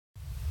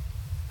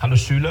Hallo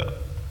Schüler,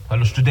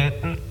 hallo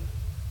Studenten,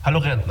 hallo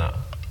Rentner.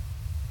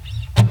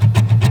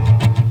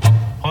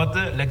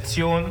 Heute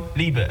Lektion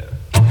Liebe.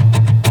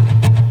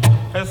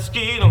 Es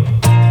geht um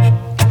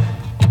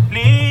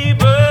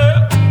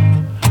Liebe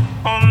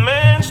und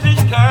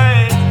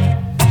Menschlichkeit.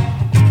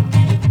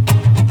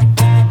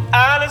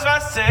 Alles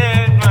was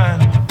zählt, Mann.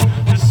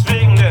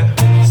 Deswegen der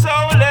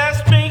Soul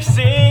lässt mich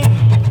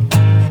singen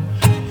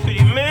für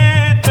die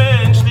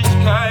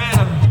Mitmenschlichkeit.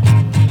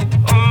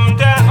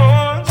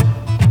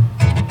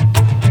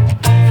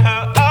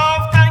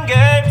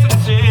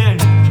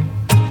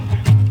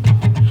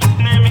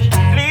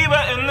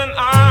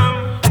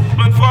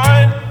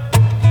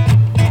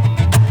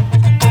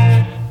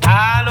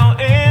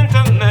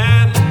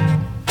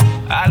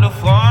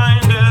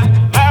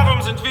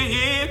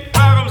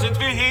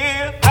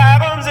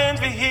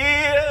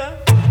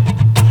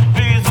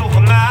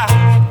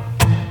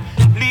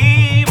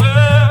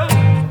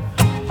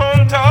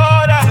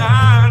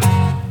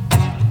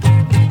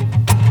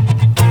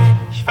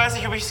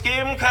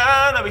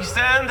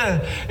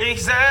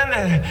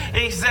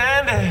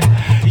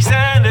 Ich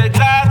sende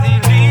grad die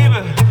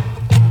Liebe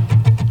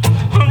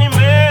und die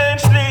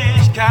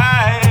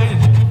Menschlichkeit.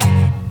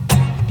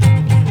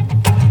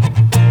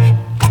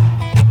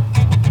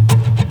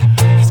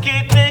 Es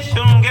geht nicht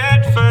um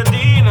Geld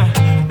verdienen,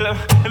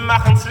 wir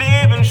machen's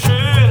Leben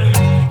schön.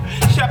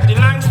 Ich hab die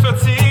Angst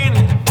verziehen,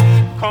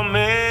 komm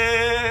mit,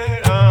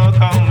 oh,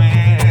 komm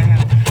mit.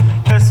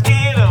 Es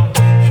geht um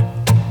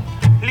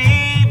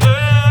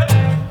Liebe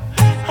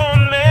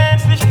und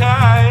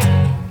Menschlichkeit.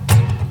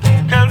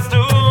 Kannst du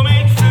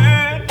mich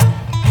fühlen?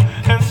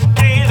 Es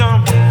geht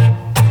um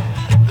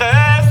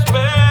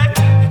Respekt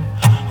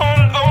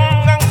und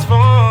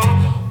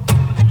Umgangsform.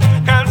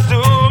 Kannst du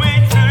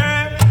mich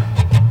fühlen?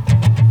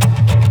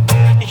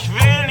 Ich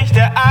will nicht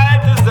der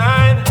Alte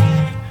sein.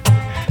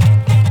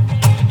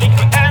 Ich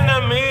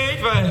verändere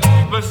mich, weil,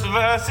 weißt du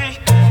was, ich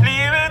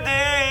liebe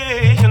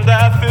dich und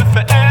dafür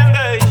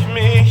verändere ich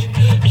mich.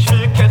 Ich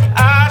will kein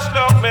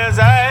Arschloch mehr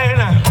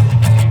sein.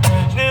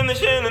 Ich nehm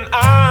dich in den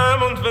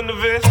Arm und wenn du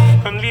willst,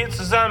 können wir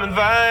zusammen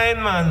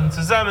weinen, Mann,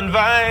 zusammen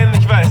weinen.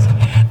 Ich weiß,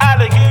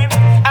 alle gehen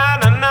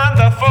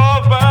aneinander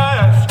vorbei,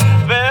 als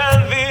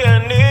wären wir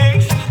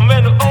nichts. Und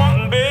wenn du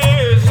unten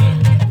bist,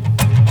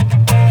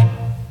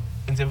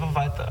 gehen sie einfach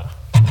weiter.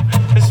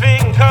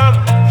 Deswegen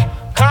kommt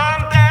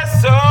der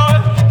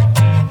Soul,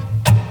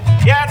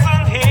 jetzt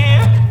und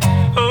hier,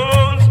 um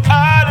uns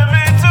alle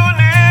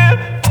mitzunehmen.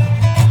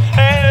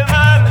 Hey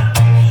Mann,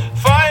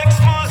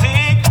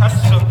 Volksmusik,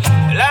 hast du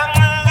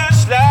lange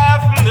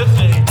geschlafen,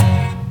 deswegen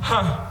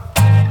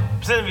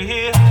sind wir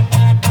hier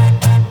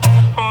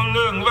und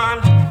irgendwann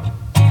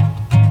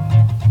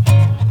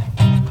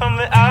kommen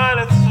wir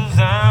alle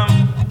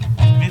zusammen.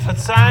 Wir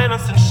verzeihen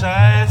uns den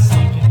Scheiß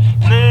und wir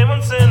nehmen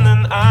uns in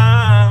den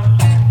Arm.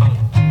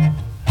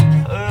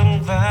 Und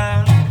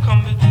irgendwann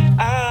kommen wir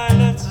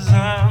alle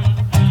zusammen.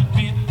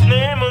 Wir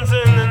nehmen uns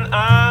in den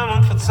Arm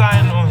und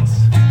verzeihen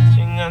uns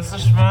den ganzen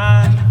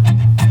Schmarrn.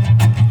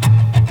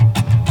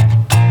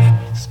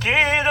 Es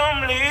geht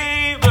um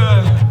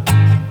Liebe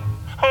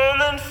und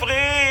den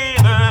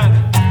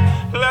Frieden,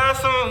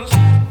 lass uns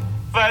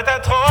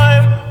weiter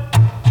träumen.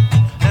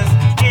 Es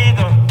geht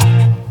um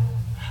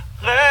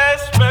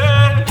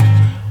Respekt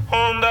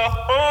und auch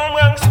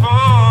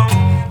Umgangsform.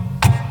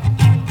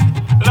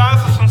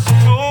 Lass es uns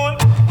tun.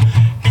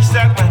 Ich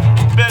sag mal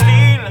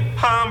Berlin,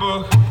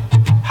 Hamburg,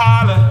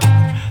 Halle,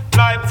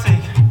 Leipzig,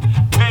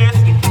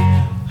 Dresden,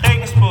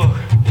 Regensburg,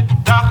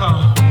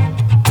 Dachau,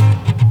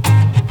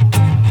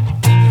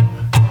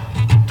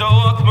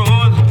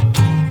 Dortmund,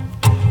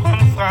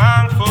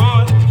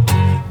 Frankfurt,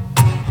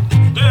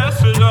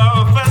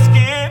 Düsseldorf, was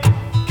geht?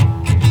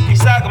 Ich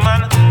sage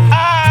Mann,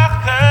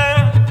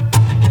 Aachen,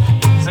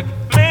 ich sag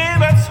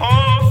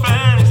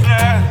Milbertshofen, ich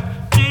sag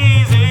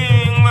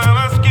Giesing,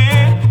 was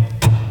geht?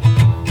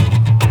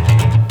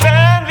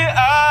 Wenn wir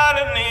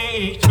alle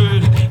nicht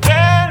fühlen,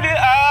 wenn wir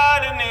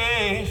alle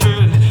nicht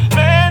fühlen,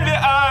 wenn wir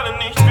alle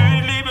nicht für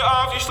die Liebe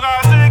auf die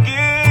Straße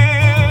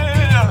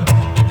gehen,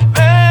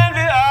 wenn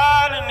wir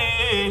alle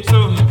nicht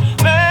so,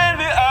 wenn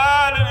wir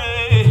alle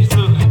nicht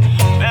so,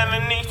 wenn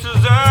wir nicht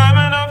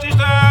zusammen auf die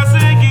Straße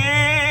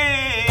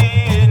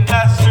gehen,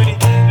 lass für die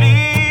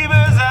Liebe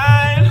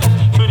sein,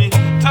 für die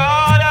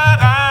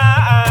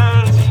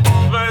Toleranz.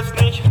 Ich weiß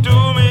nicht, ob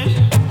du mich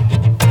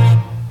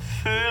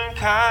fühlen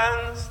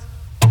kannst.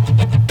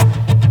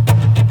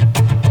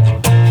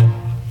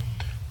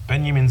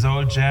 Benjamin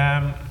Soul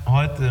Jam,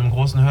 heute im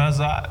großen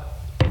Hörsaal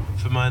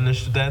für meine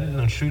Studenten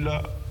und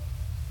Schüler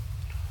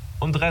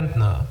und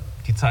Rentner,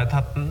 die Zeit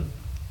hatten,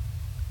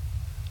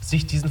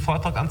 sich diesen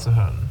Vortrag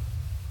anzuhören.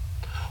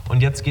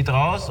 Und jetzt geht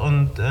raus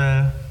und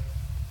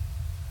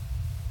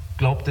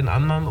glaubt den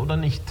anderen oder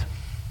nicht.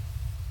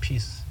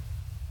 Peace.